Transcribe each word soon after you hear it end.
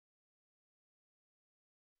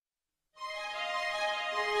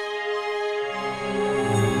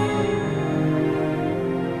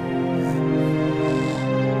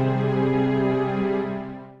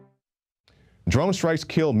Drone strikes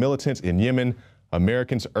kill militants in Yemen.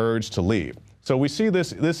 Americans urged to leave. So we see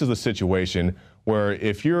this is a situation where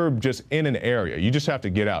if you're just in an area, you just have to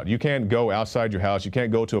get out. You can't go outside your house. You can't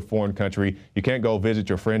go to a foreign country. You can't go visit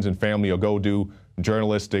your friends and family or go do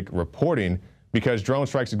journalistic reporting because drone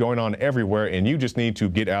strikes are going on everywhere and you just need to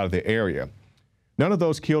get out of the area. None of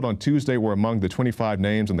those killed on Tuesday were among the 25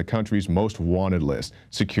 names on the country's most wanted list,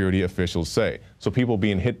 security officials say. So people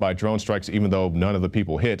being hit by drone strikes, even though none of the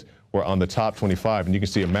people hit, were on the top 25. And you can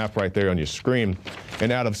see a map right there on your screen.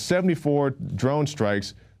 And out of 74 drone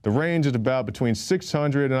strikes, the range is about between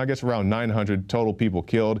 600 and I guess around 900 total people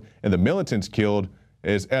killed. And the militants killed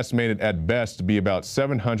is estimated at best to be about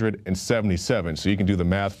 777. So you can do the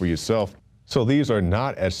math for yourself. So these are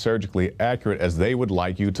not as surgically accurate as they would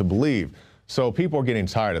like you to believe. So people are getting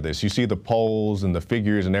tired of this. You see the polls and the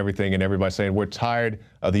figures and everything and everybody saying we're tired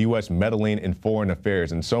of the U.S. meddling in foreign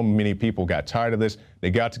affairs. And so many people got tired of this.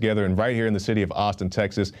 They got together and right here in the city of Austin,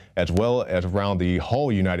 Texas, as well as around the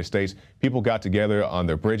whole United States, people got together on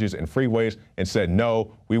their bridges and freeways and said,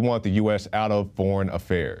 no, we want the U.S. out of foreign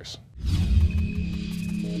affairs.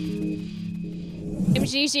 I'm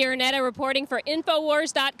Gigi Arnetta reporting for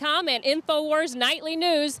Infowars.com and Infowars Nightly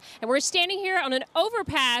News, and we're standing here on an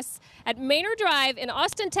overpass at Manor Drive in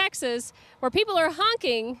Austin, Texas, where people are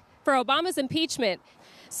honking for Obama's impeachment.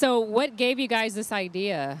 So what gave you guys this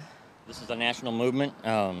idea? This is a national movement.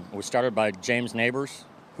 It was started by James Neighbors,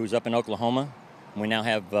 who's up in Oklahoma. We now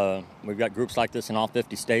have, we've got groups like this in all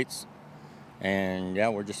 50 states. And yeah,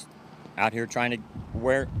 we're just out here trying to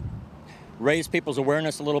raise people's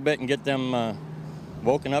awareness a little bit and get them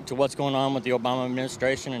woken up to what's going on with the Obama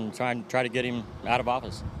administration and try to get him out of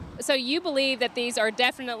office. So you believe that these are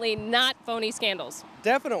definitely not phony scandals?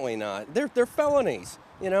 Definitely not. They're felonies,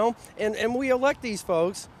 you know, and we elect these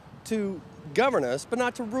folks to govern us, but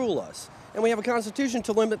not to rule us. And we have a constitution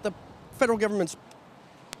to limit the federal government's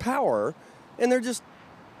power, and they're just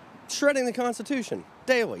shredding the Constitution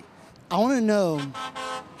daily. I want to know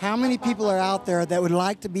how many people are out there that would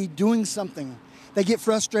like to be doing something. They get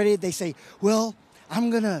frustrated, they say, well, I'm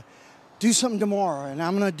going to do something tomorrow, and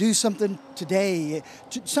I'm going to do something today,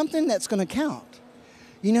 something that's going to count.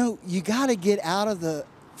 You know, you got to get out of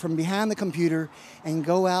from behind the computer and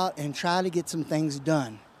go out and try to get some things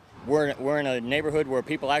done. We're in a neighborhood where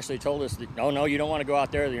people actually told us, that, oh no, you don't want to go out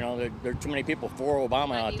there. You know, there are too many people for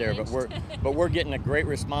Obama out there. But we're getting a great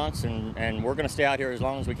response, and we're going to stay out here as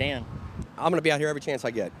long as we can. I'm going to be out here every chance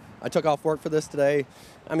I get. I took off work for this today.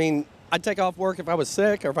 I mean, I'd take off work if I was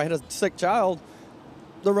sick or if I had a sick child.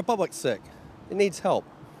 The Republic's sick. It needs help.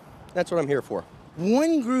 That's what I'm here for.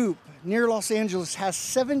 One group near Los Angeles has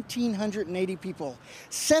 1,780 people.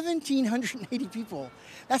 1,780 people.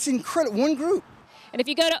 That's incredible. One group. And if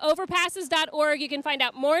you go to overpasses.org, you can find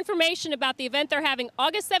out more information about the event they're having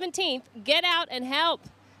August 17th. Get out and help.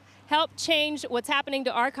 Help change what's happening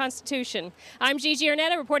to our Constitution. I'm Gigi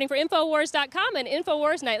Arnetta reporting for Infowars.com and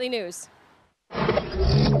Infowars Nightly News.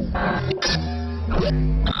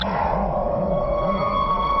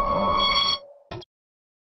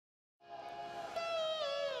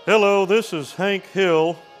 Hello, this is Hank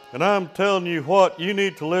Hill, and I'm telling you what, you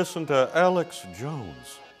need to listen to Alex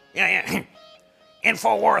Jones. Yeah.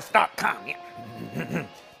 Infowars.com.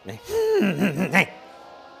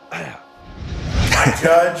 I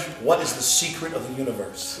judge, what is the secret of the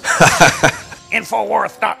universe?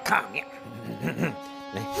 Infowars.com.